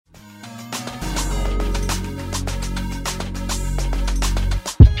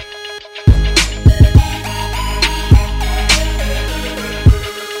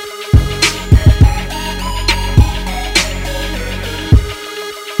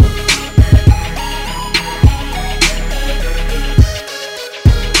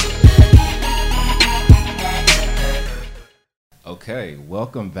Okay,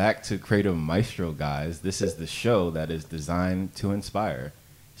 welcome back to Creative Maestro, guys. This is the show that is designed to inspire.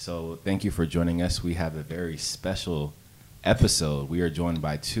 So thank you for joining us. We have a very special episode. We are joined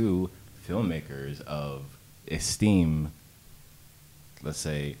by two filmmakers of esteem, let's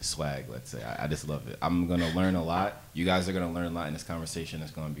say, swag, let's say. I just love it. I'm going to learn a lot. You guys are going to learn a lot in this conversation.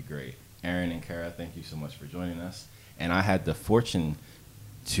 It's going to be great. Aaron and Kara, thank you so much for joining us. And I had the fortune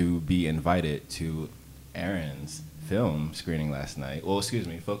to be invited to Aaron's film screening last night. Well, excuse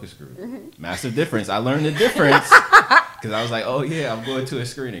me, focus group. Mm-hmm. Massive difference. I learned the difference because I was like, oh yeah, I'm going to a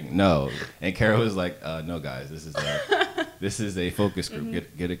screening. No, and Kara was like, no guys, this is a focus group.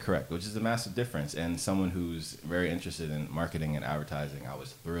 Mm-hmm. Get it correct, which is a massive difference. And someone who's very interested in marketing and advertising, I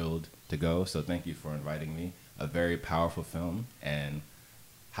was thrilled to go. So thank you for inviting me. A very powerful film. And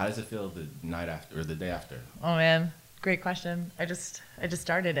how does it feel the night after or the day after? Oh man, great question. I just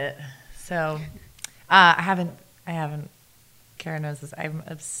started it, so I haven't. Kara knows this. I'm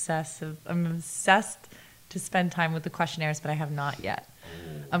obsessed to spend time with the questionnaires, but I have not yet.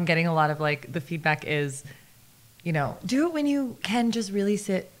 I'm getting a lot of the feedback is, do it when you can just really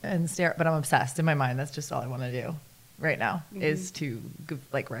sit and stare. But I'm obsessed in my mind. That's just all I want to do right now is to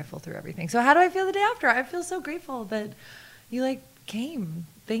rifle through everything. So how do I feel the day after? I feel so grateful that you came.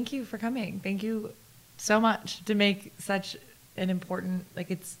 Thank you for coming. Thank you so much to make such an important,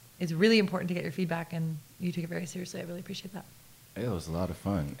 it's really important to get your feedback, and you take it very seriously. I really appreciate that. It was a lot of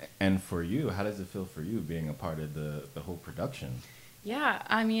fun. And for you, how does it feel for you being a part of the whole production? Yeah,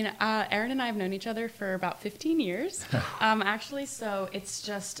 I mean, Aaron and I have known each other for about 15 years, actually. So it's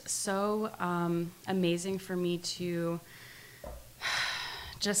just so amazing for me to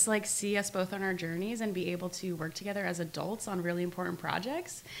just see us both on our journeys and be able to work together as adults on really important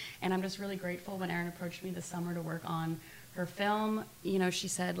projects. And I'm just really grateful when Aaron approached me this summer to work on her film. She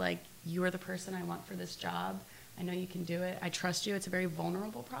said, you are the person I want for this job. I know you can do it. I trust you. It's a very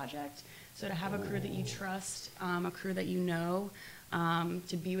vulnerable project. So to have a crew that you trust, a crew that you know,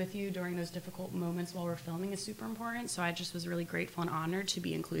 to be with you during those difficult moments while we're filming is super important. So I just was really grateful and honored to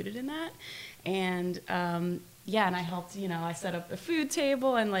be included in that. And and I helped, I set up the food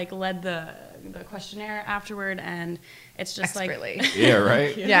table and led the questionnaire afterward, and it's just expertly. Yeah,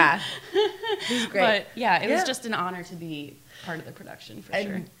 right? Yeah. It was great. But yeah, it was just an honor to be part of the production for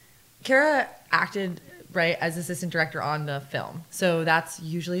sure. Kara acted as assistant director on the film, so that's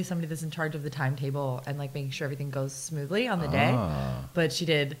usually somebody that's in charge of the timetable and making sure everything goes smoothly on the day. But she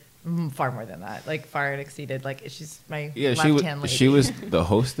did far more than that, far and exceeded. She's my left hand lady. She was the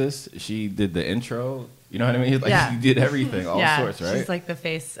hostess. She did the intro. You know what I mean? She did everything, all sorts, right? She's the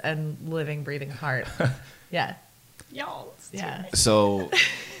face and living, breathing heart. Yeah. Y'all. Yeah. So,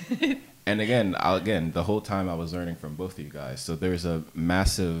 and again, the whole time I was learning from both of you guys. So there's a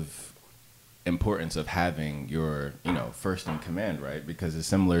massive importance of having your, first in command, right? Because it's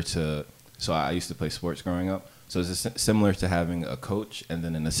similar to, so I used to play sports growing up. So it's similar to having a coach and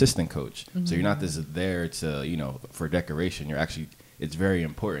then an assistant coach. Mm-hmm. So you're not just there to, for decoration. You're actually, it's very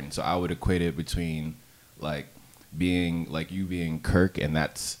important. So I would equate it between being you being Kirk and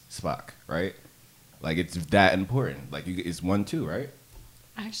that's Spock, right? It's that important. It's 1-2, right?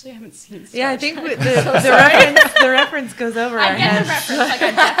 I actually haven't seen Star Yeah, I Trek. think the reference goes over our I get heads. the reference.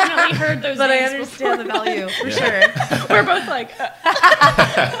 I definitely heard those But I names understand before. the value, for sure. We're both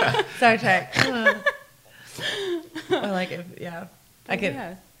Star Trek. I like it, yeah. I could.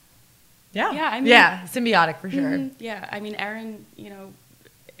 Yeah. Yeah. Yeah, I mean, yeah, symbiotic for sure. Mm-hmm. Yeah, I mean, Aaron,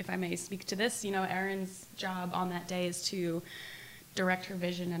 if I may speak to this, Aaron's job on that day is to direct her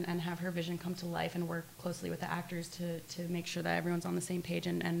vision and have her vision come to life and work closely with the actors to make sure that everyone's on the same page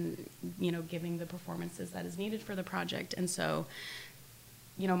and giving the performances that is needed for the project. And so,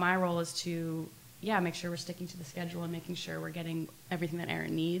 my role is to, make sure we're sticking to the schedule and making sure we're getting everything that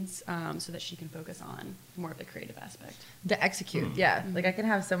Aaron needs so that she can focus on more of the creative aspect. To execute, yeah. Mm-hmm. I can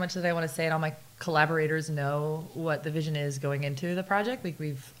have so much that I want to say, and all my collaborators know what the vision is going into the project.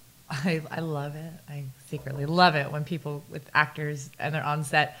 I love it. I secretly love it when people with actors and they're on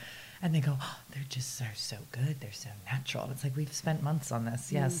set and they go, they're so good. They're so natural. And it's we've spent months on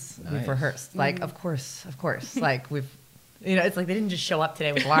this. Yes, Nice. we've rehearsed. Of course. We've, it's they didn't just show up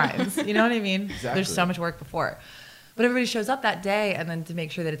today with lines. You know what I mean? Exactly. There's so much work before. But everybody shows up that day, and then to make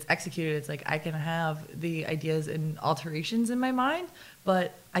sure that it's executed, it's I can have the ideas and alterations in my mind,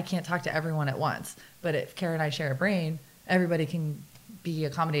 but I can't talk to everyone at once. But if Kara and I share a brain, everybody can be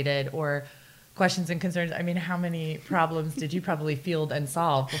accommodated, or questions and concerns. I mean, how many problems did you probably field and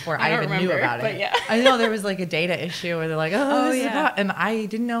solve before I even knew about it? But yeah. I know there was a data issue where they're this is yeah. about, and I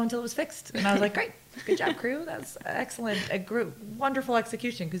didn't know until it was fixed. And I was great, good job, crew. That's excellent. A group, wonderful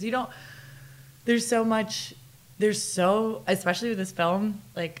execution. Because there's so much, There's so, especially with this film,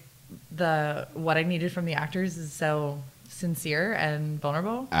 like what I needed from the actors is so sincere and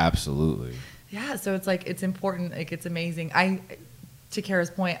vulnerable. Absolutely. Yeah, so it's like, it's important, like it's amazing. To Kara's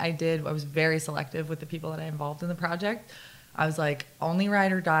point, I was very selective with the people that I involved in the project. I was like, only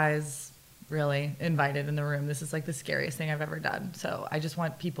ride or dies really invited in the room. This is like the scariest thing I've ever done. So I just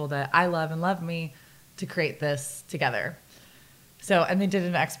want people that I love and love me to create this together. So, and they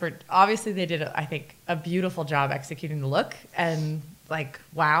did obviously they did, I think, a beautiful job executing the look, and like,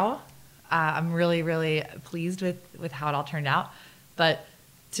 wow. I'm really, really pleased with how it all turned out. But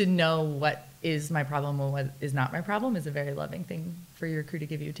to know what is my problem and what is not my problem is a very loving thing for your crew to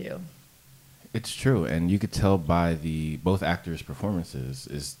give you too. It's true, and you could tell by both actors'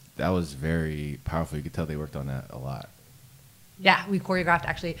 performances that was very powerful. You could tell they worked on that a lot. Yeah, we choreographed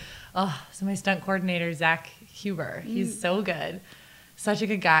actually. Oh, so my stunt coordinator, Zach Huber, he's so good. Such a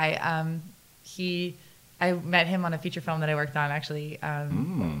good guy. I met him on a feature film that I worked on actually.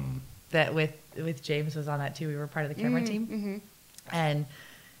 That with James was on that too. We were part of the camera team. Mm-hmm. And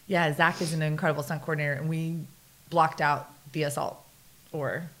yeah, Zach is an incredible stunt coordinator, and we blocked out the assault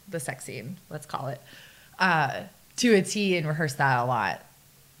or the sex scene, let's call it, to a T, and rehearsed that a lot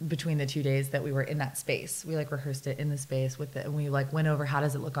between the 2 days that we were in that space. We like rehearsed it in the space and we like went over, how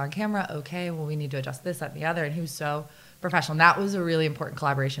does it look on camera? Okay, well, we need to adjust this, that, and the other. And he was so professional. And that was a really important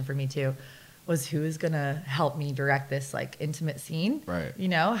collaboration for me too, was who is going to help me direct this like intimate scene. Right. You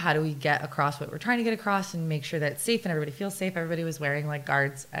know, how do we get across what we're trying to get across and make sure that it's safe and everybody feels safe? Everybody was wearing like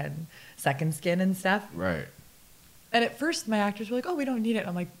guards and second skin and stuff. Right. And at first my actors were like, oh, we don't need it.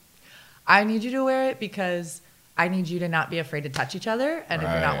 I'm like, I need you to wear it because I need you to not be afraid to touch each other. And if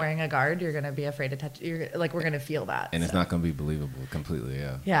you're not wearing a guard, you're going to be afraid to touch. We're going to feel that. And it's not going to be believable completely.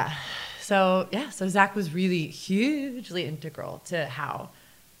 Yeah. Yeah. So Zach was really hugely integral to how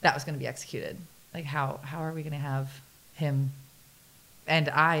that was going to be executed. Like how are we going to have him and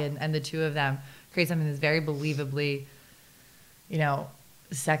and the two of them create something that's very believably,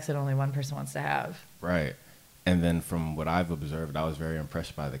 sex that only one person wants to have. Right. And then from what I've observed, I was very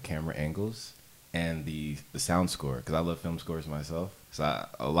impressed by the camera angles and the sound score, because I love film scores myself. So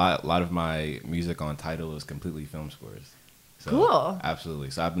a lot of my music on Tidal is completely film scores. So, cool.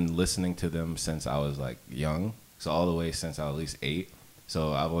 Absolutely. So I've been listening to them since I was like young. So all the way since I was at least 8.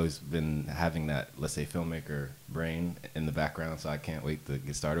 So I've always been having that, let's say, filmmaker brain in the background. So I can't wait to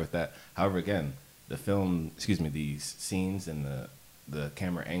get started with that. However, again, the scenes and the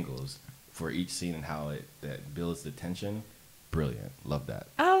camera angles for each scene and how that builds the tension, brilliant. Love that.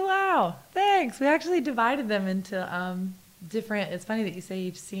 Oh, wow. Thanks. We actually divided them into different. It's funny that you say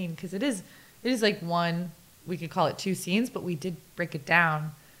each scene, because it is like one, we could call it 2 scenes, but we did break it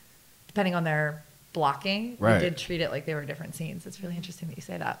down depending on their blocking. Right. We did treat it like they were different scenes. It's really interesting that you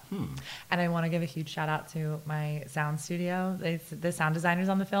say that. And I want to give a huge shout out to my sound studio. The sound designers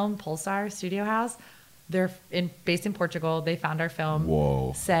on the film, Pulsar Studio House. They're based in Portugal. They found our film.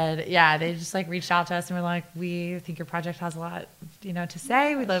 Whoa. They just like reached out to us and were like, we think your project has a lot, to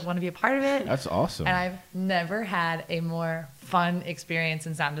say. We'd want to be a part of it. That's awesome. And I've never had a more fun experience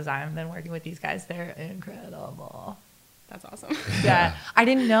in sound design than working with these guys. They're incredible. That's awesome. Yeah. I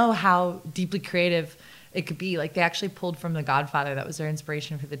didn't know how deeply creative it could be. Like, they actually pulled from The Godfather. That was their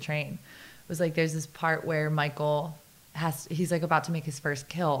inspiration for the train. It was like, there's this part where Michael he's like about to make his first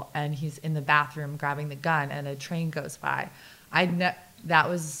kill, and he's in the bathroom grabbing the gun, and a train goes by. That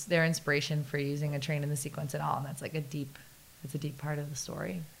was their inspiration for using a train in the sequence at all, and that's like a deep part of the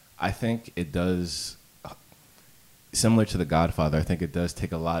story. I think it does, similar to The Godfather, I think it does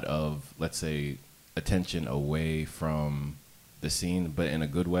take a lot of, let's say, attention away from the scene, but in a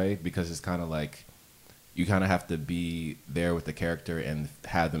good way, because it's kind of like you kind of have to be there with the character and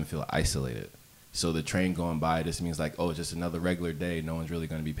have them feel isolated. So the train going by just means like, oh, just another regular day. No one's really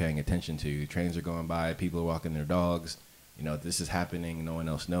going to be paying attention to you. Trains are going by. People are walking their dogs. This is happening. No one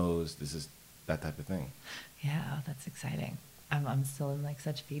else knows. This is that type of thing. Yeah, that's exciting. I'm still in like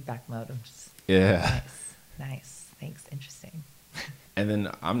such feedback mode. I'm just nice. Thanks. Interesting. And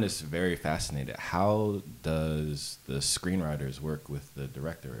then I'm just very fascinated. How does the screenwriters work with the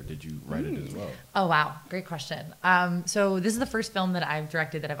director? Or did you write it as well? Oh, wow. Great question. So this is the first film that I've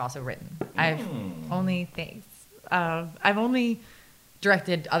directed that I've also written. I've only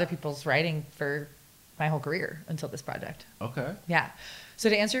directed other people's writing for my whole career until this project. Okay. Yeah. So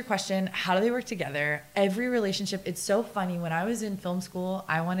to answer your question, how do they work together? Every relationship, it's so funny. When I was in film school,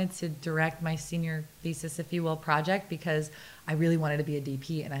 I wanted to direct my senior thesis, if you will, project, because I really wanted to be a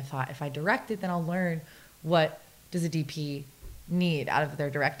DP. And I thought, if I direct it, then I'll learn what does a DP need out of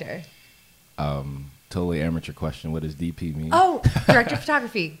their director. totally amateur question. What does DP mean? Oh, director of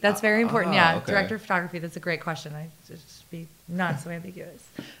photography. That's very important. Yeah, okay. director of photography. That's a great question. I just be not so ambiguous.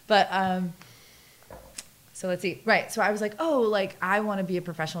 But so let's see. Right. So I was like, oh, like I want to be a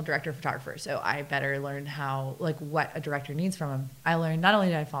professional director photographer. So I better learn how, like, what a director needs from him. I learned not only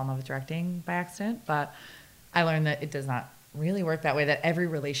did I fall in love with directing by accident, but I learned that it does not really work that way. That every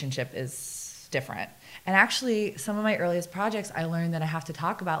relationship is different. And actually, some of my earliest projects, I learned that I have to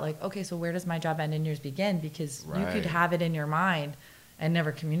talk about, like, okay, so where does my job end and yours begin? Because you could Right. have it in your mind and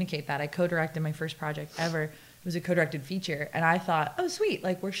never communicate that. I co-directed my first project ever. It was a co-directed feature. And I thought, oh, sweet,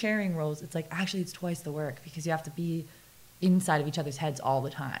 like, we're sharing roles. It's like, actually, it's twice the work because you have to be inside of each other's heads all the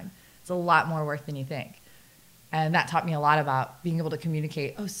time. It's a lot more work than you think. And that taught me a lot about being able to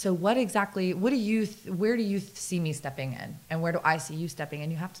communicate. Oh, so what exactly, where do you see me stepping in? And where do I see you stepping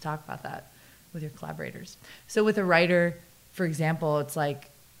in? You have to talk about that with your collaborators. So with a writer, for example, it's like,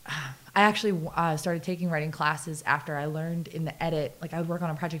 I actually started taking writing classes after I learned in the edit. Like, I would work on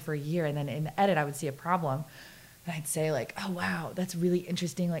a project for a year, and then in the edit, I would see a problem. And I'd say, like, oh, wow, that's really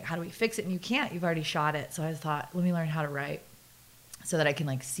interesting. Like, how do we fix it? And you can't. You've already shot it. So I thought, let me learn how to write so that I can,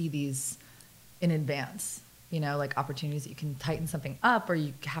 like, see these in advance. You know, like opportunities that you can tighten something up, or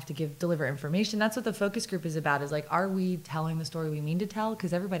you have to deliver information. That's what the focus group is about, is like, are we telling the story we mean to tell?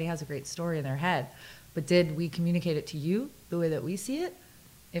 Because everybody has a great story in their head. But did we communicate it to you the way that we see it?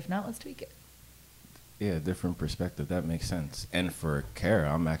 If not, let's tweak it. Yeah, different perspective. That makes sense. And for Kara,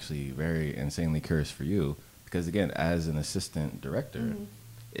 I'm actually very insanely curious for you because, again, as an assistant director,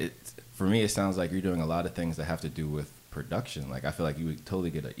 for me, it sounds like you're doing a lot of things that have to do with production. Like, I feel like you would totally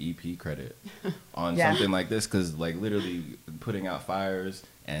get an EP credit on something like this because, like, literally putting out fires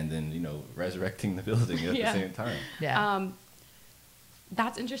and then, you know, resurrecting the building at the same time. Yeah.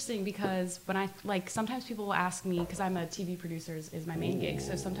 That's interesting because when I, like, sometimes people will ask me, because I'm a TV producer is my main gig,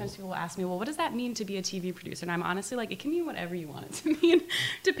 so sometimes people will ask me, well, what does that mean to be a TV producer? And I'm honestly like, it can mean whatever you want it to mean,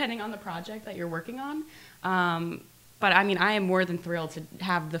 depending on the project that you're working on. But I mean, I am more than thrilled to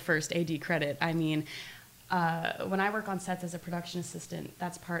have the first AD credit. I mean, when I work on sets as a production assistant,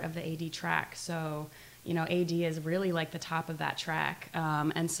 that's part of the AD track. So, you know, AD is really like the top of that track.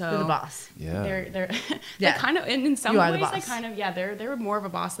 And so You're the boss. Yeah. They're Yeah. kind of, and in some You are the ways, they boss. kind of, they're more of a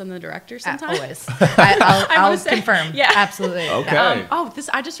boss than the director sometimes. Always. I'll wanna say- confirm. yeah. Absolutely. Okay.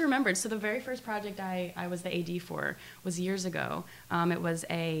 I just remembered. So the very first project I was the AD for was years ago. It was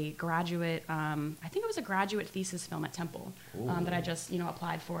a graduate, I think it was a graduate thesis film at Temple that I just, you know,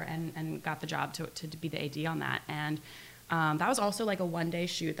 applied for and got the job to be the AD on that. And that was also like a one-day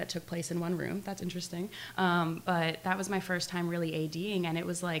shoot that took place in one room. That's interesting. But that was my first time really ADing, and it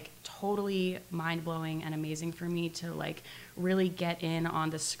was like totally mind-blowing and amazing for me to like really get in on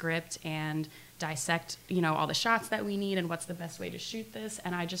the script and dissect, you know, all the shots that we need and what's the best way to shoot this.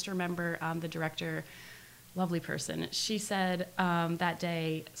 And I just remember the director, lovely person, she said that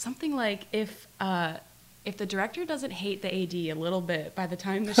day something like, if the director doesn't hate the AD a little bit by the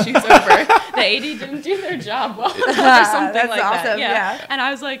time the shoot's over, the AD didn't do their job well, or something That's like that. awesome, yeah. And I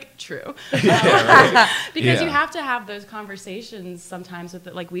was like, true. Because Yeah. you have to have those conversations sometimes with,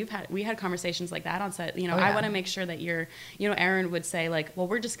 like, we had conversations like that on set. You know, Oh, yeah. I want to make sure that you're, you know, Aaron would say like, well,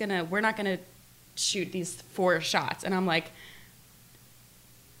 we're not gonna shoot these 4 shots, and I'm like,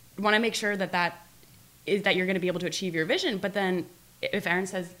 want to make sure that you're going to be able to achieve your vision, but then if Aaron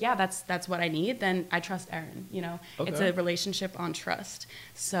says, yeah, that's what I need, then I trust Aaron, you know. It's Okay. a relationship on trust.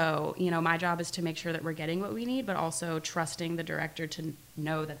 So, you know, my job is to make sure that we're getting what we need, but also trusting the director to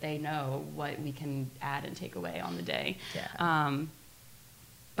know that they know what we can add and take away on the day. Yeah.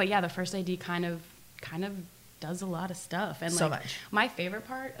 But yeah, the first AD kind of does a lot of stuff. And So like, much. my favorite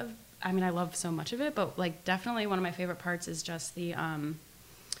part of, I mean, I love so much of it, but like definitely one of my favorite parts is just the, I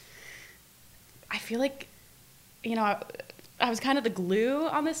feel like, you know, I was kind of the glue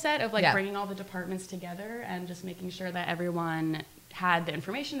on the set of like Yeah. bringing all the departments together and just making sure that everyone had the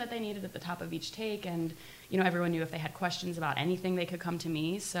information that they needed at the top of each take, and you know, everyone knew if they had questions about anything they could come to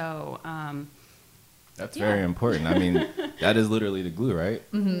me. So That's Yeah. very important. I mean, that is literally the glue, right?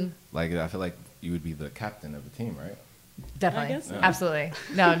 Mm-hmm. Like, I feel like you would be the captain of the team, right? Definitely. guess so. Absolutely.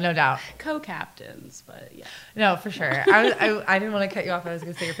 No doubt. co-captains, but yeah. No, for sure. I didn't want to cut you off. I was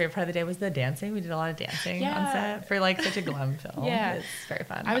going to say your favorite part of the day was the dancing. We did a lot of dancing on Yeah. set for like such a glam film. Yeah. It's very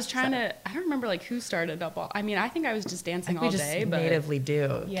fun. I was trying to, I don't remember like who started up all, I mean, I think I was just dancing we all just day, but natively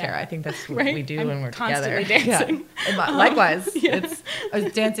do, Yeah. Kara. I think that's what Right? we do I'm when we're together. constantly dancing. Yeah. And likewise, yeah.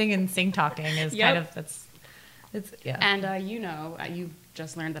 it's dancing and sing talking is Yep. kind of it's yeah. And you know, you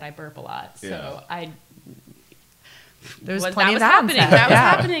just learned that I burp a lot, so Yeah. There's that plenty was of that on happening. set. That was Yeah.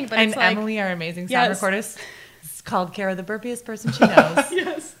 happening, but and it's like- Emily, our amazing sound Yes. recordist, is called Kara, the burpiest person she knows.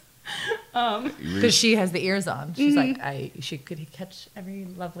 yes. Because she has the ears on. She's like, she could catch every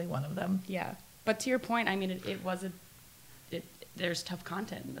lovely one of them. Yeah. But to your point, I mean, there's tough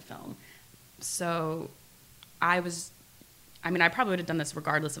content in the film. So I probably would have done this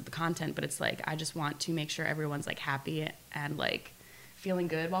regardless of the content, but it's like, I just want to make sure everyone's like happy and like feeling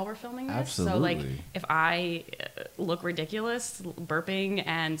good while we're filming this. Absolutely. So like, if I look ridiculous, burping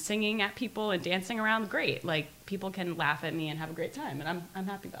and singing at people and dancing around, great. Like, people can laugh at me and have a great time, and I'm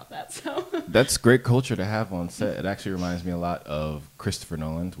happy about that. So that's great culture to have on set. It actually reminds me a lot of Christopher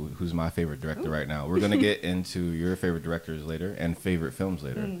Nolan, who's my favorite director right now. We're going to get into your favorite directors later and favorite films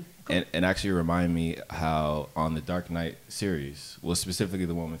later. Cool. And actually remind me how on the Dark Knight series, well, specifically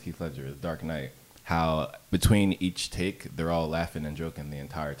the one with Heath Ledger, The Dark Knight, how between each take, they're all laughing and joking the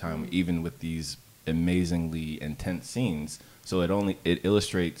entire time, even with these amazingly intense scenes. So it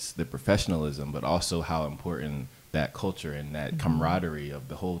illustrates the professionalism, but also how important that culture and that camaraderie of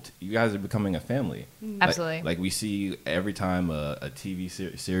the whole. You guys are becoming a family. Absolutely. Like we see every time a TV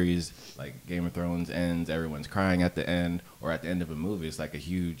series like Game of Thrones ends, everyone's crying at the end, or at the end of a movie, it's like a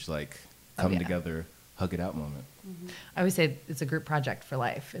huge like come together, hug it out moment. I always say it's a group project for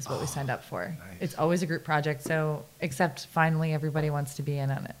life is what we signed up for. Nice. It's always a group project. So except finally everybody wants to be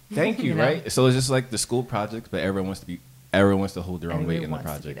in on it. Thank you. know? Right. So it's just like the school project, but everyone wants to hold their own Everybody weight in the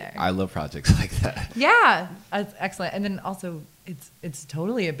wants to be project. there. I love projects like that. Yeah, that's excellent. And then also, it's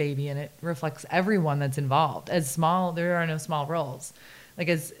totally a baby, and it reflects everyone that's involved. There are no small roles. Like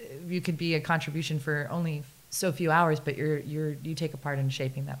as you could be a contribution for only so few hours, but you take a part in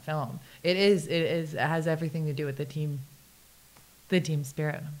shaping that film. It has everything to do with the team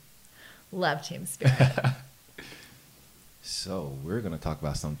spirit. Love team spirit. So we're gonna talk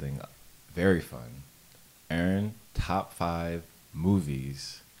about something very fun. Erin, top 5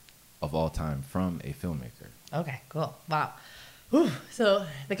 movies of all time from a filmmaker. Okay, cool. Wow. Whew. So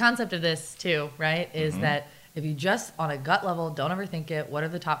the concept of this too, right, is that if you just on a gut level don't overthink it, what are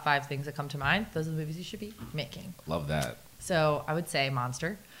the top 5 things that come to mind? Those are the movies you should be making. Love that. So I would say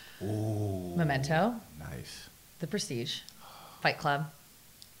Monster, Ooh, Memento, nice. The Prestige, Fight Club.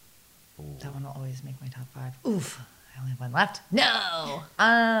 Ooh. That one will always make my top 5. Oof, I only have one left. No.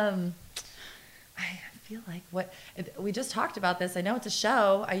 I feel like we just talked about this. I know it's a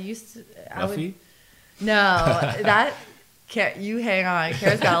show. Buffy? No, that. You hang on.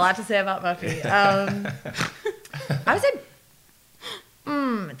 Kara's got a lot to say about Buffy. I would say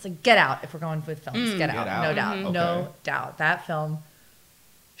it's like Get Out if we're going with films. Get Out. No doubt. Okay. No doubt. That film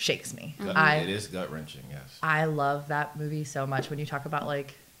shakes me. It is gut wrenching, yes. I love that movie so much. When you talk about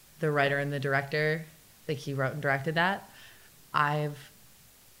like the writer and the director, like he wrote and directed that, I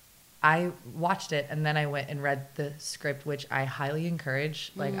watched it and then I went and read the script, which I highly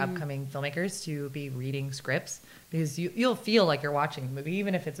encourage like upcoming filmmakers to be reading scripts, because you'll feel like you're watching a movie,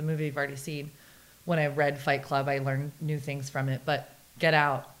 even if it's a movie you've already seen. When I read Fight Club, I learned new things from it, but Get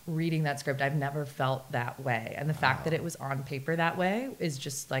Out, reading that script, I've never felt that way. And the fact that it was on paper that way is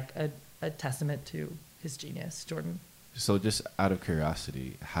just like a testament to his genius, Jordan. So just out of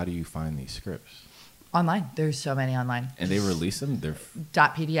curiosity, how do you find these scripts? Online. There's so many online. And they release them? They're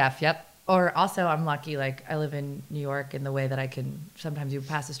 .pdf, yep. Or also, I'm lucky, like, I live in New York in the way that I can, sometimes you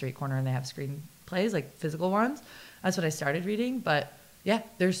pass a street corner and they have screenplays, like physical ones. That's what I started reading. But yeah,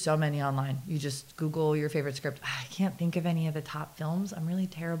 there's so many online. You just Google your favorite script. I can't think of any of the top films. I'm really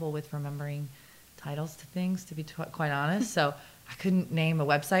terrible with remembering titles to things, to be quite honest. So I couldn't name a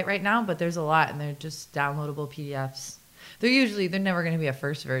website right now, but there's a lot, and they're just downloadable PDFs. They're never going to be a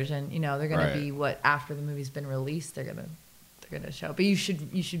first version. You know, they're going to be what after the movie's been released, they're going to show. But you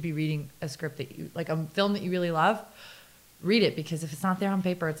should be reading a script that you like, a film that you really love. Read it, because if it's not there on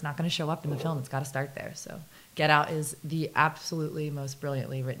paper, it's not going to show up in the film. It's got to start there. So Get Out is the absolutely most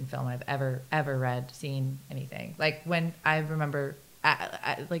brilliantly written film I've ever read, seen, anything. Like when I remember,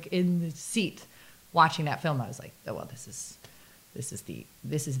 like in the seat watching that film, I was like, oh well, this is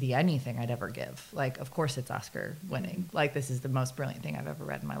the anything I'd ever give. Like, of course it's Oscar winning. Like, this is the most brilliant thing I've ever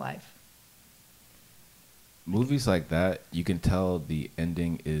read in my life. Movies like that, you can tell the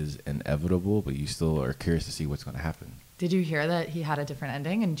ending is inevitable, but you still are curious to see what's going to happen. Did you hear that he had a different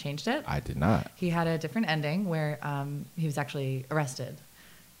ending and changed it? I did not. He had a different ending where he was actually arrested.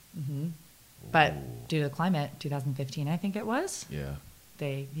 But due to the climate, 2015, I think it was. Yeah.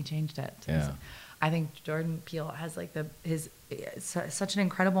 He changed it. Yeah. I think Jordan Peele has like such an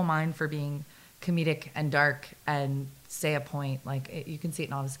incredible mind for being comedic and dark and say a point. Like you can see it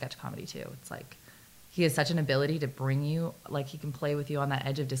in all the sketch comedy too. It's like he has such an ability to bring you, like he can play with you on that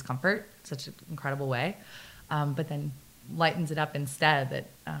edge of discomfort, such an incredible way. But then lightens it up instead. That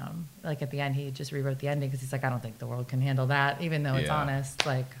like at the end he just rewrote the ending because he's like, I don't think the world can handle that, even though it's honest.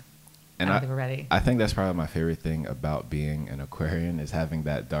 Like, I don't think we're ready. I think that's probably my favorite thing about being an Aquarian is having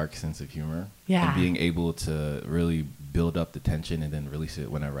that dark sense of humor. Yeah. And being able to really build up the tension and then release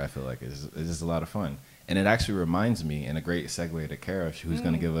it whenever I feel like it's just a lot of fun. And it actually reminds me, and a great segue to Kara, who's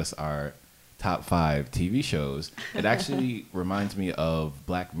going to give us our top 5 TV shows. It actually reminds me of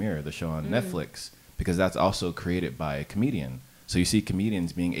Black Mirror, the show on Netflix, because that's also created by a comedian. So you see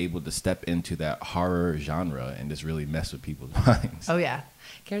comedians being able to step into that horror genre and just really mess with people's minds. Oh, yeah.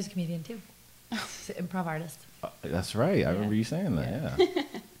 Kara's a comedian, too. She's an improv artist. That's right. I remember you saying that, yeah.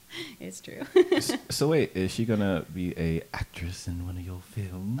 It's true. So wait, is she going to be a actress in one of your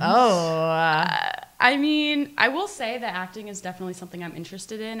films? Oh. I mean, I will say that acting is definitely something I'm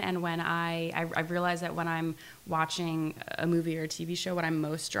interested in. And when I realize that when I'm watching a movie or a TV show, what I'm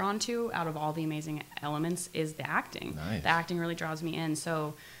most drawn to out of all the amazing elements is the acting. Nice. The acting really draws me in.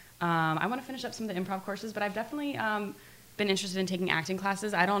 So I want to finish up some of the improv courses, but I've definitely been interested in taking acting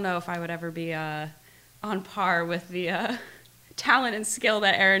classes. I don't know if I would ever be on par with the talent and skill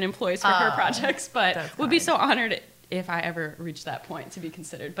that Erin employs for her projects, but would be so honored if I ever reached that point to be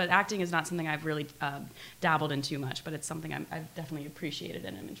considered. But acting is not something I've really dabbled in too much, but it's something I've definitely appreciated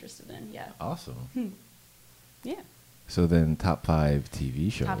and I'm interested in. Yeah. Awesome. Yeah. So then top 5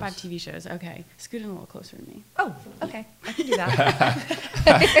 TV shows. Top 5 TV shows. Okay. Scoot in a little closer to me. Oh, okay. I can do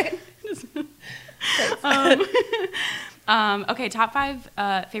that. Okay, top 5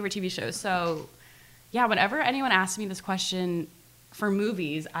 favorite TV shows. So, yeah, whenever anyone asks me this question for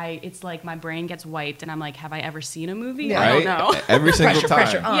movies, it's like my brain gets wiped, and I'm like, have I ever seen a movie? Yeah. I don't know. Every single time.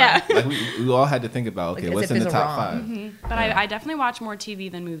 Pressure on. Yeah. Like we all had to think about, okay, Like, as what's if in the it's a top ROM. 5? But I definitely watch more TV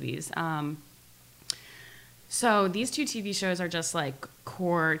than movies. So these 2 TV shows are just like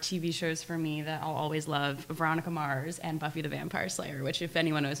core TV shows for me that I'll always love: Veronica Mars and Buffy the Vampire Slayer, which, if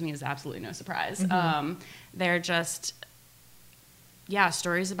anyone knows me, is absolutely no surprise. They're just,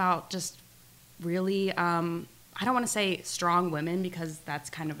 stories about just really, I don't want to say strong women because that's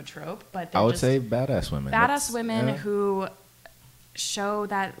kind of a trope, but I would say badass women. Badass women who show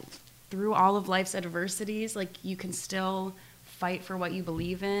that through all of life's adversities, like, you can still fight for what you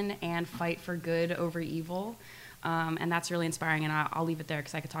believe in and fight for good over evil. And that's really inspiring, and I'll leave it there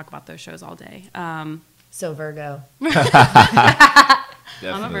because I could talk about those shows all day. So Virgo.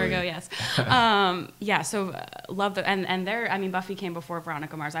 I'm a Virgo, yes. So love the, and they're, I mean, Buffy came before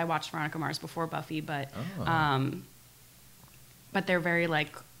Veronica Mars. I watched Veronica Mars before Buffy, but they're very,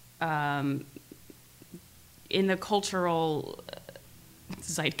 like, in the cultural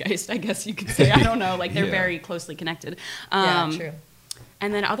zeitgeist, I guess you could say. I don't know. Like, they're very closely connected. Yeah, true.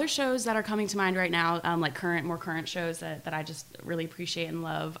 And then other shows that are coming to mind right now, like more current shows that I just really appreciate and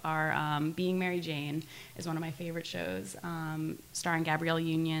love are Being Mary Jane is one of my favorite shows, starring Gabrielle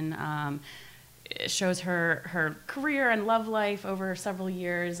Union. It shows her career and love life over several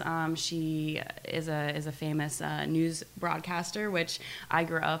years. She is a famous news broadcaster, which I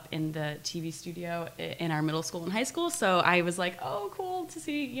grew up in the TV studio in our middle school and high school. So I was like, oh, cool to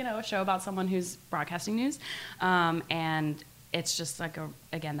see, a show about someone who's broadcasting news. And it's just like,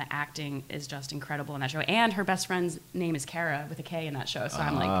 again, the acting is just incredible in that show. And her best friend's name is Kara with a K in that show. So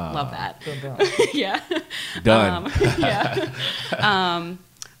I'm like, love that. Yeah. Done.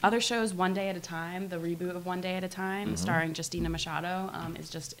 Other shows, One Day at a Time, the reboot of One Day at a Time, starring Justina Machado, is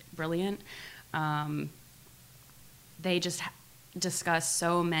just brilliant. They just discuss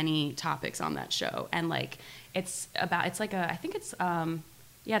so many topics on that show. And, like, it's a multicam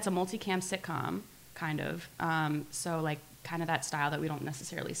sitcom, kind of. So, like, kind of that style that we don't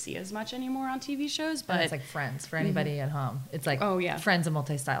necessarily see as much anymore on TV shows. But it's like Friends for anybody at home. It's like Friends and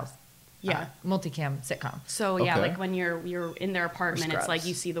multi-styles. Yeah. Multicam sitcom. So like when you're in their apartment, it's like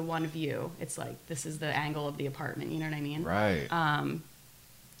you see the one view. It's like, this is the angle of the apartment, you know what I mean? Right.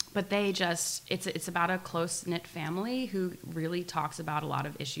 But they just, it's about a close-knit family who really talks about a lot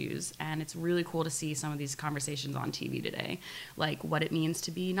of issues, and it's really cool to see some of these conversations on TV today, like what it means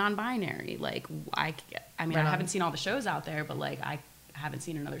to be non-binary. Like, I haven't seen all the shows out there, but, like, I haven't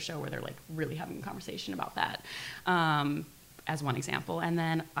seen another show where they're, like, really having a conversation about that, as one example. And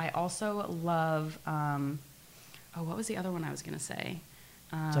then I also love, what was the other one I was going to say?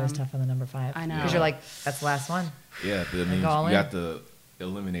 It's always tough on the number 5. I know. Because you're like, that's the last one. Yeah, but it means you have to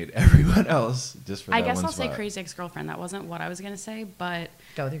eliminate everyone else just for that one I guess I'll spot. say Crazy Ex-Girlfriend. That wasn't what I was going to say, but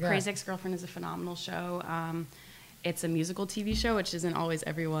Go with your gut. Crazy Ex-Girlfriend is a phenomenal show. It's a musical TV show, which isn't always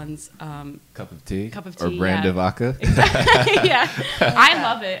everyone's cup of tea or brand of vodka. Yeah, I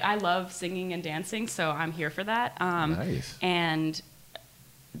love it. I love singing and dancing, so I'm here for that. Nice. And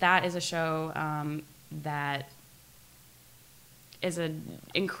that is a show that is an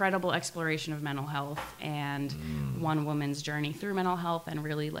incredible exploration of mental health and one woman's journey through mental health and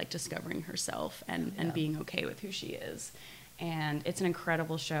really like discovering herself and being okay with who she is. And it's an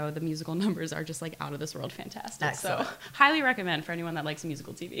incredible show. The musical numbers are just like out of this world fantastic. Excellent. So highly recommend for anyone that likes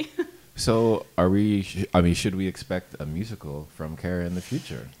musical TV. So should we expect a musical from Kara in the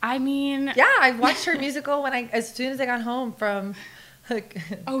future? I mean, Yeah, I watched her musical as soon as I got home from,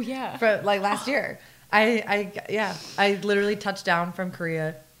 oh yeah. from like last year. I literally touched down from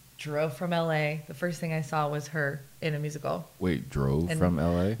Korea, drove from LA. The first thing I saw was her in a musical. Wait, drove And- from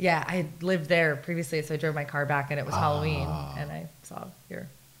LA? Yeah, I lived there previously, so I drove my car back, and it was Halloween, and I saw your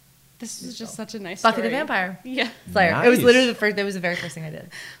This is just such a nice Buffy story. the Vampire Yeah. Slayer. It was Nice. literally the very first thing I did.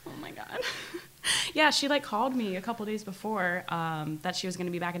 Oh my god. Yeah, she like called me a couple days before that she was going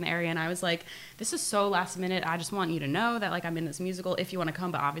to be back in the area, and I was like, "This is so last minute. I just want you to know that like I'm in this musical. If you want to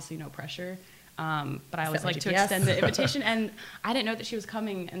come, but obviously no pressure." But I was Set my like to GPS. extend the invitation, and I didn't know that she was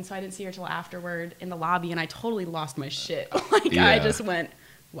coming, and so I didn't see her till afterward in the lobby, and I totally lost my shit. Like I Yeah. just went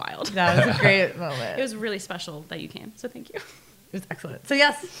wild. That was a great moment. It was really special that you came, so thank you. It was excellent. So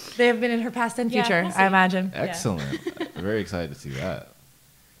yes, they have been in her past and Yeah, future, we'll see. I imagine. Excellent. I'm very excited to see that.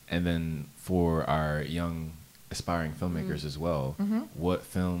 And then for our young aspiring filmmakers as well, what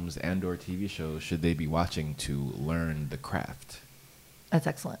films and or TV shows should they be watching to learn the craft? That's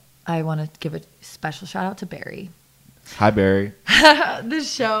excellent. I want to give a special shout out to Barry. Hi, Barry.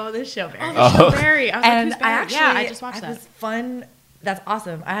 This show, Barry. Oh, Barry. I was And like, who's I Barry? actually, Yeah, I just watched have that. this fun. That's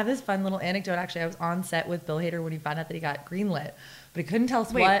awesome. I have this fun little anecdote. Actually, I was on set with Bill Hader when he found out that he got greenlit, but he couldn't tell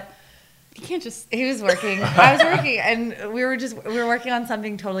us Wait. what. You can't just. He was working. I was working, and we were working on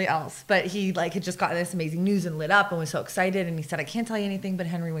something totally else. But he like had just gotten this amazing news and lit up and was so excited. And he said, "I can't tell you anything, but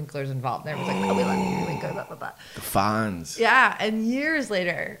Henry Winkler's involved." And everyone's like, "Oh, we love Henry Winkler." Blah blah blah. The Fonz. Yeah, and years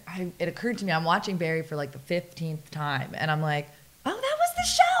later, it occurred to me, I'm watching Barry for like the 15th time, and I'm like, oh, that was the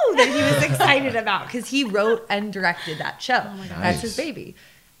show that he was excited about, because he wrote and directed that show. Oh my That's Nice. his baby.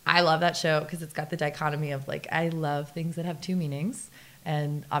 I love that show because it's got the dichotomy of like, I love things that have two meanings,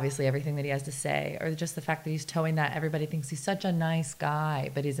 and obviously everything that he has to say, or just the fact that he's towing that everybody thinks he's such a nice guy,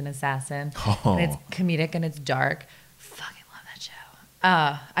 but he's an assassin, Oh. and it's comedic and it's dark. Fucking love that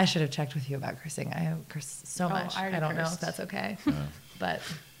show. I should have checked with you about cursing. I curse so Oh, much. I already I don't know if cursed. that's okay. But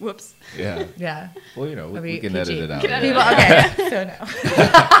Whoops. Yeah. yeah. Well, you know, we Maybe can PG. edit it out. Can yeah. edit People, okay,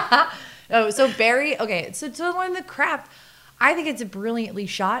 so no. So Barry, okay, so to learn the craft, I think it's a brilliantly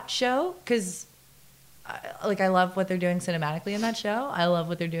shot show because, I love what they're doing cinematically in that show. I love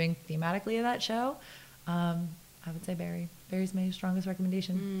what they're doing thematically in that show. I would say Barry. Barry's my strongest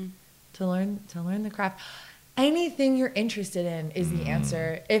recommendation to learn the craft. Anything you're interested in is the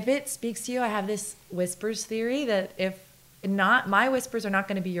answer. If it speaks to you, I have this whispers theory that if not, my whispers are not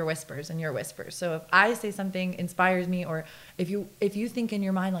going to be your whispers and your whispers. So if I say something inspires me, or if you think in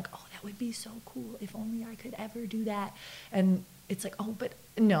your mind like, oh, that would be so cool if only I could ever do that, and it's like, oh, but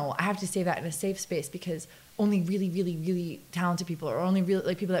no, I have to say that in a safe space because only really, really, really talented people, or only really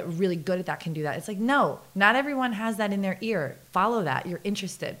like people that are really good at that can do that. It's like, no, not everyone has that in their ear. Follow that. You're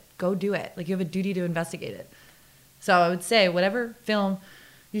interested. Go do it. Like, you have a duty to investigate it. So I would say whatever film,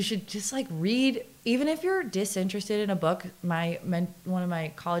 you should just like read, even if you're disinterested in a book. One of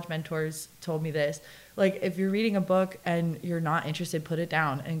my college mentors told me this. Like, if you're reading a book and you're not interested, put it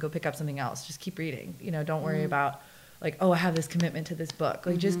down and go pick up something else. Just keep reading. Don't worry about like, oh, I have this commitment to this book.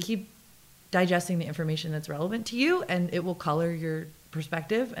 Like, just keep digesting the information that's relevant to you, and it will color your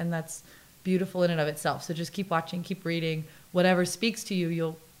perspective, and that's beautiful in and of itself. So just keep watching, keep reading. Whatever speaks to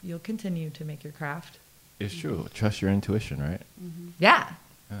you, you'll continue to make your craft. It's true. Trust your intuition, right? Yeah.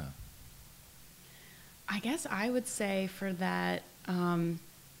 Yeah. I guess I would say for that,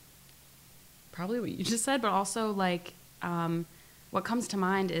 probably what you just said, but also like what comes to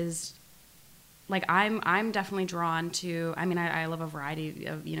mind is like I'm definitely drawn to. I mean, I love a variety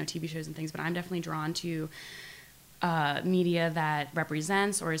of TV shows and things, but I'm definitely drawn to media that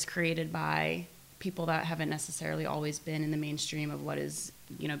represents or is created by people that haven't necessarily always been in the mainstream of what is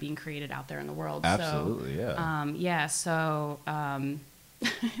being created out there in the world. Absolutely, yeah. So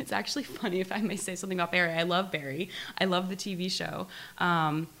it's actually funny if I may say something about Barry. I love Barry. I love the TV show.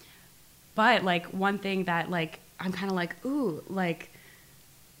 But like one thing that like I'm kind of like, ooh, like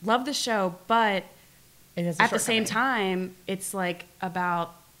love the show, but at the same time, it's like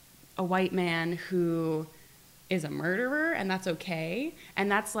about a white man who is a murderer, and that's okay. And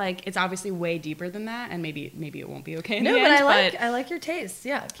that's like, it's obviously way deeper than that, and maybe it won't be okay in the end. I like your taste.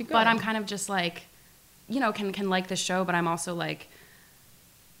 Yeah, keep going. But I'm kind of just like, can like the show, but I'm also like,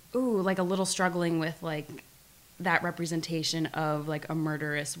 ooh, like a little struggling with like that representation of like a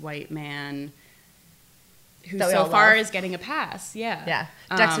murderous white man who That we so all far love. is getting a pass. Yeah. Yeah.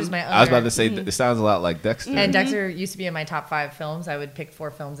 Dexter's my other. I was about to say it sounds a lot like Dexter. And Dexter used to be in my top 5 films. I would pick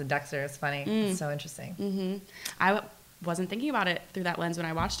 4 films in Dexter. It's funny. It's so interesting. I wasn't thinking about it through that lens when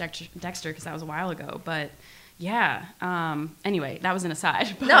I watched Dexter because that was a while ago. But yeah. Anyway, that was an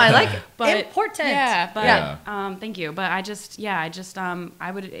aside. But, No, I like it. but Important. Yeah. But Yeah. thank you. But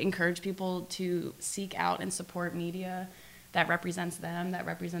I would encourage people to seek out and support media that represents them, that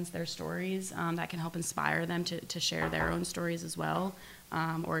represents their stories, that can help inspire them to share their own stories as well,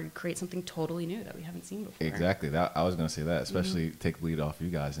 or create something totally new that we haven't seen before. Exactly. That I was going to say that, especially take the lead off you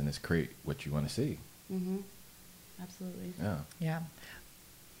guys and just create what you want to see. Absolutely. Yeah. Yeah.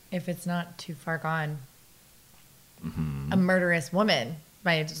 If it's not too far gone, Mm-hmm. a murderous woman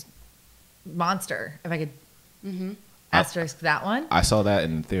by just monster. If I could asterisk that one, I saw that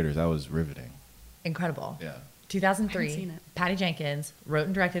in theaters. That was riveting. incredible. Yeah. I haven't 2003. seen it. Patty Jenkins wrote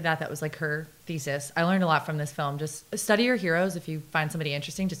and directed that. That was like her thesis. I learned a lot from this film. Just study your heroes. If you find somebody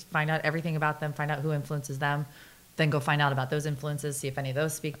interesting, just find out everything about them, find out who influences them, then go find out about those influences, see if any of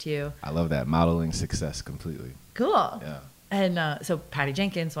those speak to you. I love that. Modeling success completely. Cool. Yeah. And so Patty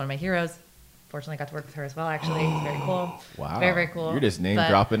Jenkins, one of my heroes. Fortunately, I got to work with her as well, actually. Very cool. Wow. Very, very cool. You're just name But-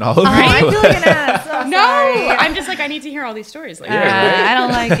 dropping all over Oh, I the feel like an ass. I'm No, sorry. I'm just like, I need to hear all these stories. Like, I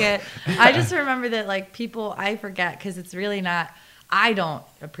don't like it. I just remember that like people, I forget because it's really not. I don't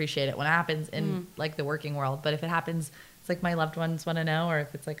appreciate it when it happens in like the working world. But if it happens, it's like my loved ones want to know, or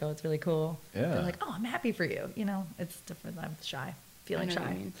if it's like, oh, it's really cool. Yeah. They're like, oh, I'm happy for you. You know, it's different. I'm shy, feeling I know shy.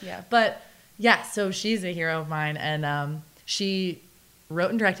 what you mean. Yeah. But yeah, so she's a hero of mine, and she wrote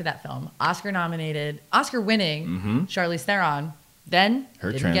and directed that film, Oscar nominated, Oscar winning, Charlize Theron. Then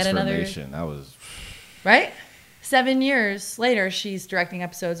Her didn't get another. transformation. That was Right? 7 years later, she's directing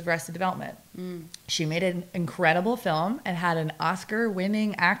episodes of Arrested Development. She made an incredible film and had an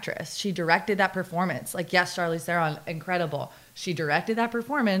Oscar-winning actress. She directed that performance. Like, yes, Charlize Theron, incredible. She directed that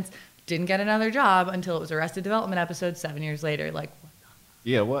performance, didn't get another job until it was Arrested Development episode 7 years later. Like,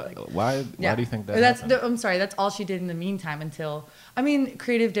 yeah. What? Why do you think that? That's happened? I'm sorry. That's all she did in the meantime until. I mean,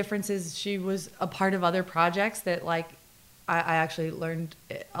 creative differences. She was a part of other projects that, like, I actually learned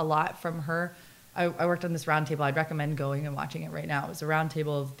a lot from her. I worked on this roundtable. I'd recommend going and watching it right now. It was a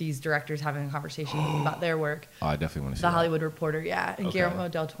roundtable of these directors having a conversation about their work. Oh, I definitely want to see The that. Hollywood Reporter, yeah. And Okay. Guillermo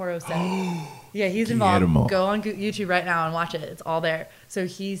del Toro said, yeah, he's involved. Guillermo. Go on YouTube right now and watch it. It's all there. So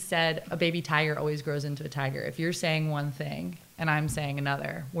he said, a baby tiger always grows into a tiger. If you're saying one thing and I'm saying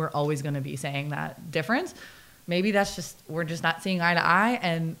another, we're always going to be saying that difference. Maybe that's just, we're just not seeing eye to eye,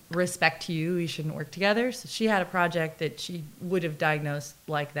 and respect to you, we shouldn't work together. So she had a project that she would have diagnosed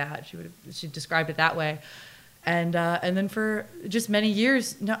like that. She described it that way. And then for just many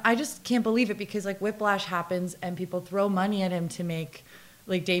years, no, I just can't believe it, because like Whiplash happens and people throw money at him to make,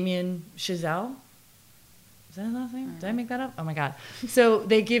 like, Damien Chazelle. Is that his last name? Did I make that up? Oh my God. So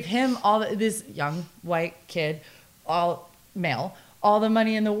they give him this young white kid, all male, all the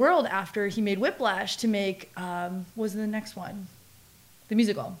money in the world after he made Whiplash to make, what was the next one? The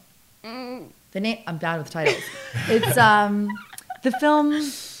musical. The name, I'm bad with titles. It's the film,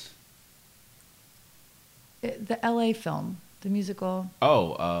 the LA film, the musical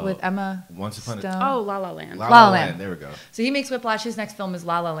with Emma Once Upon a Stone. Oh, La La Land. La La La La Land. Land. There we go. So he makes Whiplash. His next film is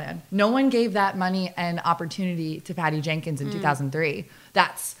La La Land. No one gave that money and opportunity to Patty Jenkins in 2003.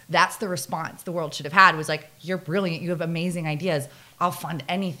 That's the response the world should have had, was like, you're brilliant. You have amazing ideas. I'll fund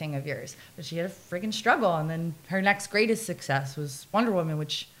anything of yours. But she had a friggin' struggle. And then her next greatest success was Wonder Woman,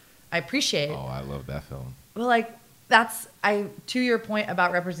 which I appreciate. Oh, I love that film. Well, like, to your point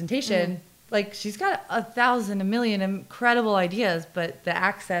about representation, like, she's got 1,000, a million incredible ideas, but the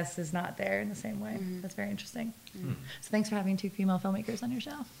access is not there in the same way. That's very interesting. So thanks for having 2 female filmmakers on your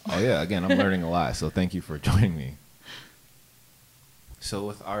show. Oh yeah, again, I'm learning a lot, so thank you for joining me. So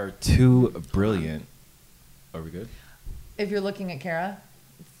with our 2 brilliant, are we good? If you're looking at Kara,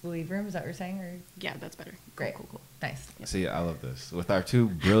 it's the lead room. Is that what you're saying? Or Yeah, that's better. great, Cool. nice. See, I love this. With our 2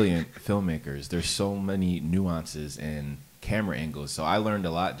 brilliant filmmakers, there's so many nuances and camera angles. So I learned a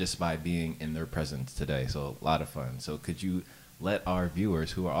lot just by being in their presence today. So a lot of fun. So could you let our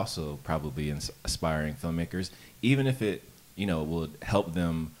viewers, who are also probably aspiring filmmakers, even if it, will help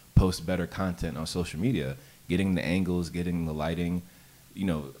them post better content on social media, getting the angles, getting the lighting,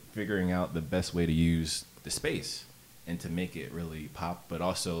 figuring out the best way to use the space and to make it really pop, but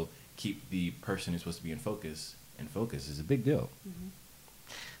also keep the person who's supposed to be in focus is a big deal.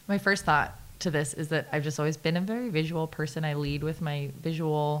 My first thought to this is that I've just always been a very visual person. I lead with my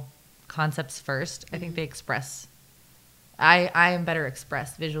visual concepts first. I think they express. I am better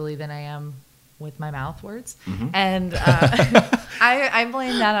expressed visually than I am with my mouth words. Mm-hmm. And I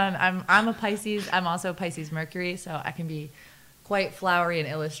blame that on, I'm a Pisces. I'm also Pisces Mercury, so I can be quite flowery and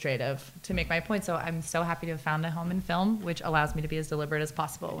illustrative to make my point. So I'm so happy to have found a home in film, which allows me to be as deliberate as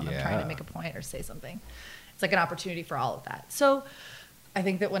possible when I'm trying to make a point or say something. It's like an opportunity for all of that. So I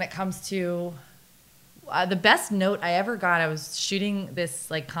think that when it comes to the best note I ever got, I was shooting this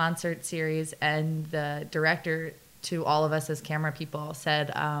like concert series, and the director to all of us as camera people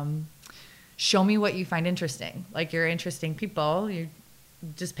said, show me what you find interesting. Like, you're interesting people. You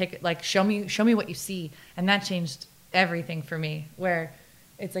just pick it, like, show me what you see. And that changed everything for me, where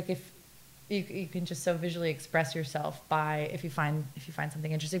it's like, if you can just so visually express yourself by, if you find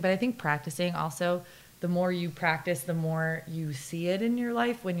something interesting. But I think practicing also, the more you practice, the more you see it in your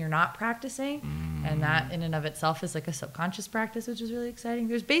life when you're not practicing. And that in and of itself is like a subconscious practice, which is really exciting.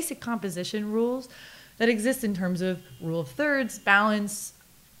 There's basic composition rules that exist in terms of rule of thirds, balance,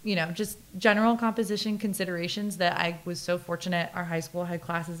 just general composition considerations that I was so fortunate our high school had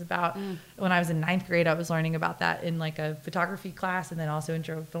classes about. When I was in 9th grade, I was learning about that in like a photography class and then also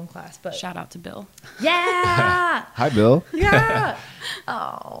intro film class. But Shout out to Bill. yeah. Hi, Bill. Yeah.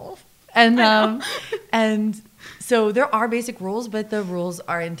 Oh. And so there are basic rules, but the rules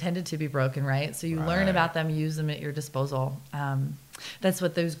are intended to be broken, right? So you learn about them, use them at your disposal. That's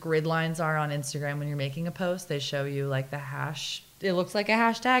what those grid lines are on Instagram when you're making a post. They show you like the hash. It looks like a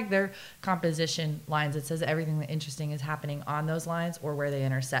hashtag. They're composition lines. It says everything that interesting is happening on those lines or where they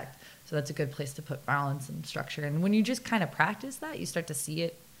intersect. So that's a good place to put balance and structure. And when you just kind of practice that, you start to see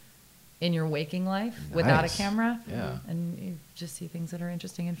it in your waking life without a camera. Yeah. And you just see things that are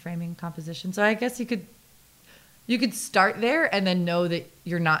interesting in framing composition. So I guess you could start there and then know that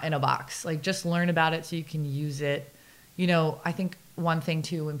you're not in a box. Like, just learn about it so you can use it. I think one thing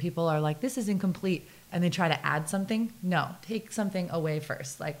too, when people are like, this is incomplete, and they try to add something, no, take something away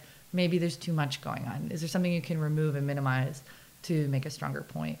first. Like, maybe there's too much going on. Is there something you can remove and minimize to make a stronger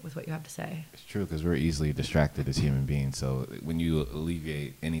point with what you have to say? It's true, because we're easily distracted as human beings. So when you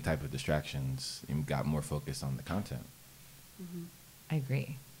alleviate any type of distractions, you got more focused on the content. Mm-hmm. I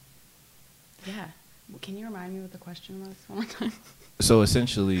agree. Yeah. Can you remind me what the question was one more time? So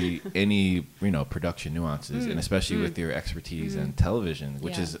essentially, any production nuances, and especially with your expertise in television,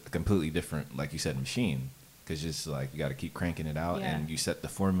 which is a completely different, like you said, machine, because just like you got to keep cranking it out, and you set the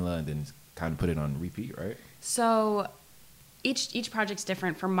formula and then kind of put it on repeat, right? So each project's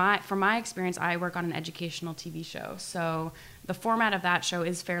different. From my experience, I work on an educational TV show, so the format of that show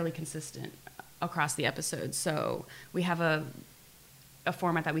is fairly consistent across the episodes. So we have a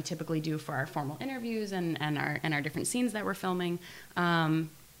format that we typically do for our formal interviews and our different scenes that we're filming. And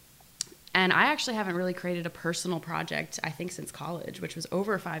I actually haven't really created a personal project, I think, since college, which was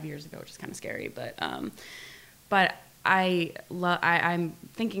over 5 years ago, which is kind of scary. But I'm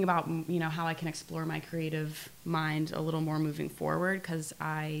thinking about how I can explore my creative mind a little more moving forward, because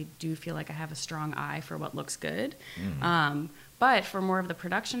I do feel like I have a strong eye for what looks good. But for more of the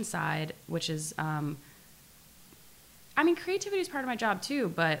production side, which is creativity is part of my job too,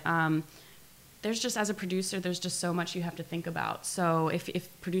 but there's just, as a producer, there's just so much you have to think about. So if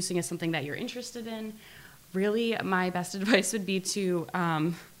producing is something that you're interested in, really my best advice would be to,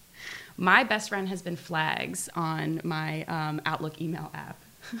 my best friend has been flags on my Outlook email app.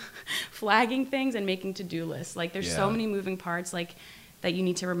 Flagging things and making to-do lists. Like, there's so many moving parts like that you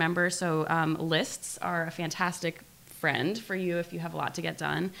need to remember. So lists are a fantastic friend for you if you have a lot to get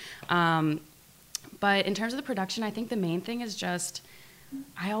done. But in terms of the production, I think the main thing is just,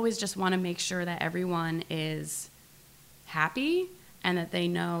 I always just want to make sure that everyone is happy and that they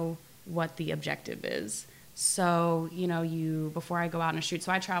know what the objective is. So, before I go out on a shoot,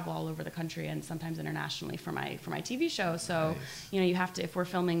 so I travel all over the country and sometimes internationally for my TV show. So, nice. You have to, if we're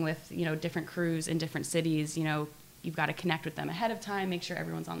filming with, different crews in different cities, you've got to connect with them ahead of time, make sure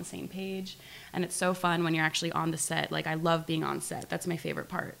everyone's on the same page. And it's so fun when you're actually on the set. Like, I love being on set. That's my favorite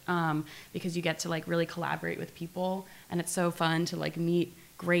part, because you get to like really collaborate with people, and it's so fun to like meet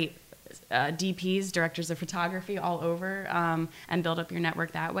great DPs, directors of photography all over, and build up your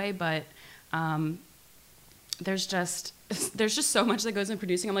network that way. But there's just so much that goes in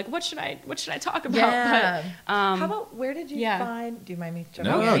producing. I'm like, what should I talk about? Yeah. But, how about, where did you find? Do you mind me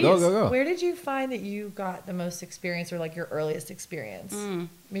jumping? No, go. Where did you find that you got the most experience, or like your earliest experience?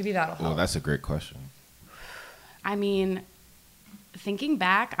 Maybe that'll help. Well, that's a great question. I mean, thinking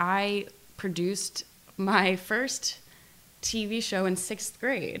back, I produced my first TV show in 6th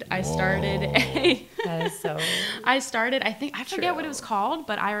grade. I Whoa. started a That is so. I forget what it was True. called,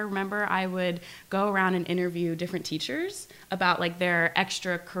 but I remember I would go around and interview different teachers about like their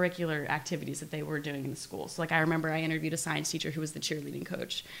extracurricular activities that they were doing in the school. So like I remember I interviewed a science teacher who was the cheerleading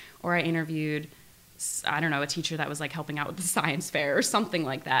coach, or I interviewed, I don't know, a teacher that was like helping out with the science fair or something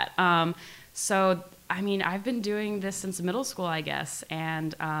like that. So I mean, I've been doing this since middle school, I guess,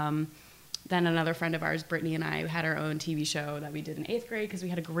 and then another friend of ours, Brittany, and I had our own TV show that we did in 8th grade because we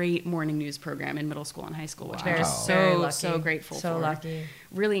had a great morning news program in middle school and high school, which Wow. we're Very so, lucky. so grateful So for. lucky.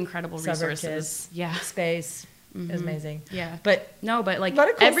 Really incredible Suburb resources. kids. Yeah. Space. It was amazing. Yeah. But No, but like What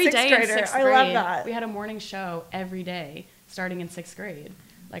a cool every sixth day grader. in 6th I grade, love that. we had a morning show every day starting in 6th grade.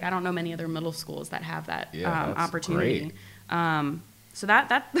 Like I don't know many other middle schools that have that Yeah, that's opportunity. great. So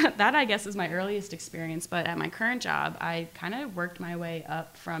that I guess is my earliest experience. But at my current job, I kind of worked my way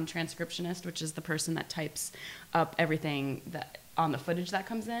up from transcriptionist, which is the person that types up everything that on the footage that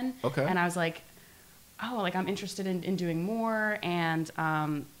comes in. Okay. And I was like, oh, like I'm interested in doing more. And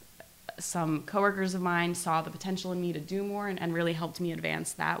some coworkers of mine saw the potential in me to do more and really helped me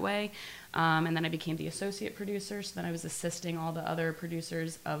advance that way. And then I became the associate producer. So then I was assisting all the other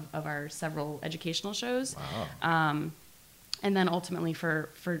producers of our several educational shows. Wow. And then ultimately, for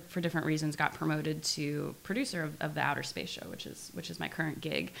different reasons, got promoted to producer of the Outer Space Show, which is my current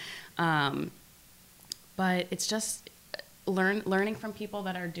gig. But it's just learning from people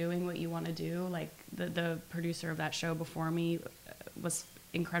that are doing what you want to do. Like the producer of that show before me was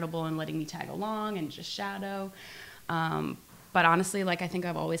incredible in letting me tag along and just shadow. But honestly, like I think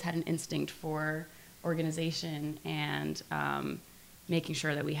I've always had an instinct for organization and making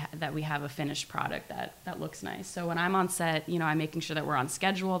sure that we have a finished product that looks nice. So when I'm on set, you know, I'm making sure that we're on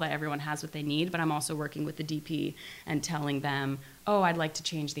schedule, that everyone has what they need, but I'm also working with the DP and telling them, oh, I'd like to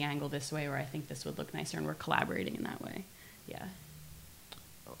change the angle this way, or I think this would look nicer, and we're collaborating in that way. Yeah.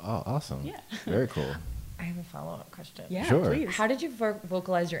 Oh, awesome. Yeah. Very cool. I have a follow-up question. Yeah, Sure. please. How did you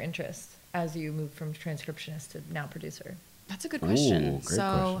vocalize your interest as you moved from transcriptionist to now producer? That's a good question. Ooh, great So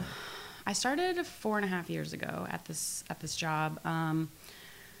question. I started 4.5 years ago at this job.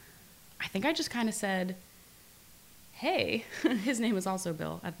 I think I just kind of said, hey, his name was also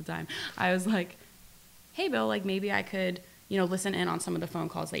Bill at the time. I was like, hey, Bill, like maybe I could, you know, listen in on some of the phone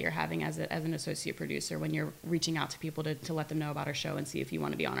calls that you're having as an associate producer when you're reaching out to people to let them know about our show and see if you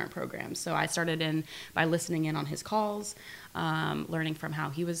want to be on our program. So I started in by listening in on his calls, learning from how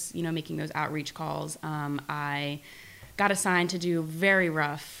he was, you know, making those outreach calls. I got assigned to do very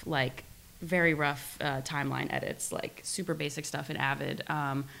rough timeline edits, like super basic stuff in Avid.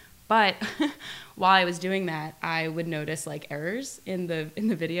 But while I was doing that, I would notice like errors in the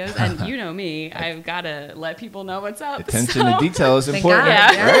videos, and you know me, I've got to let people know what's up. Attention to detail is Thank important.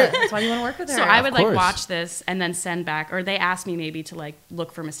 God. Yeah. Yeah. That's why you want to work with her. So I would like course. watch this and then send back, or they asked me maybe to like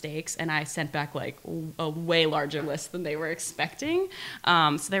look for mistakes, and I sent back like a way larger list than they were expecting.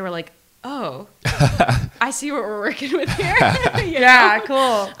 So they were like, oh, I see what we're working with here. You know? Yeah,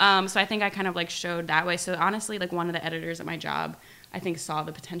 cool. So I think I kind of like showed that way. So honestly, like one of the editors at my job, I think saw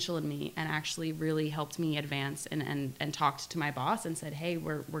the potential in me and actually really helped me advance and talked to my boss and said, hey,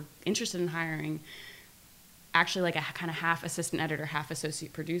 we're interested in hiring actually like a kind of half assistant editor, half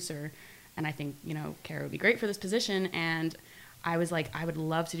associate producer. And I think, you know, Kara would be great for this position. And I was like, I would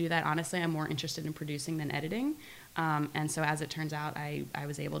love to do that. Honestly, I'm more interested in producing than editing. And so as it turns out, I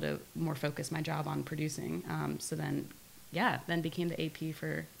was able to more focus my job on producing. So then became the AP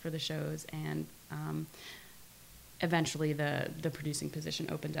for the shows, and eventually the producing position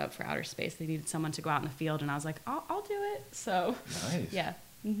opened up for Outer Space. They needed someone to go out in the field, and I was like, I'll do it. So Nice. yeah.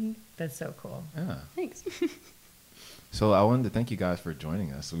 That's so cool. Yeah. Thanks. So I wanted to thank you guys for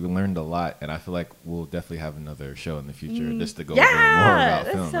joining us. We learned a lot, and I feel like we'll definitely have another show in the future just to go over more about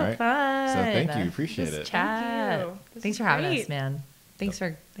that's film, so right? fun. So thank you. Appreciate Just it. Chat. you. This Thanks is for having great. us, man. Thanks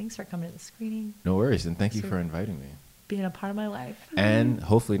for coming to the screening, No worries, and thank you So- for inviting me. being a part of my life. And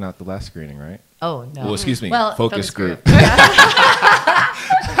hopefully not the last screening, right? Oh no. Well, excuse me. Well, focus group. Yeah.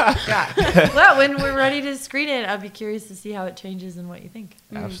 Well, when we're ready to screen it, I'd be curious to see how it changes and what you think.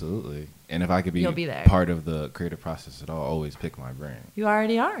 Absolutely. And if I could You'll be there. part of the creative process at all, always pick my brain. You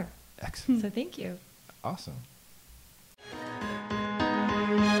already are. Excellent. So thank you. Awesome.